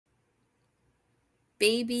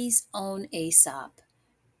Baby's Own Aesop,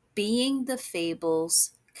 being the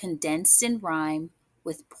fables condensed in rhyme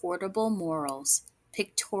with portable morals,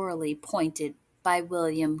 pictorially pointed by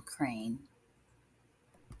William Crane.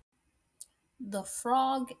 The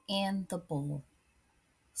Frog and the Bull.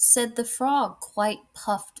 Said the frog, quite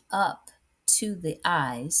puffed up to the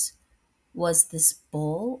eyes, "Was this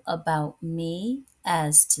bull about me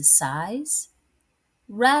as to size?"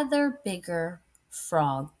 "Rather bigger,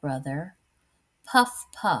 frog brother." "Puff,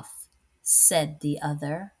 puff," said the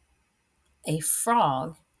other. A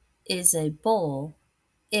frog is a bull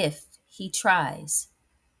if he tries.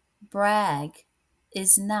 Brag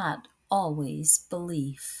is not always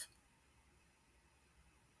belief.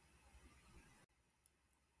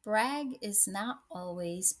 Brag is not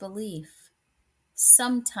always belief.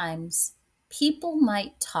 Sometimes people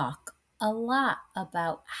might talk a lot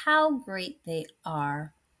about how great they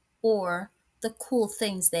are or the cool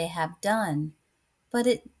things they have done, but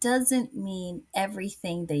it doesn't mean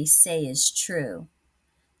everything they say is true.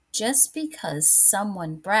 Just because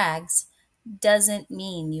someone brags doesn't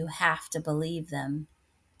mean you have to believe them.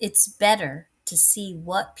 It's better to see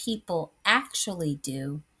what people actually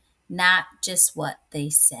do, not just what they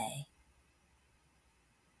say.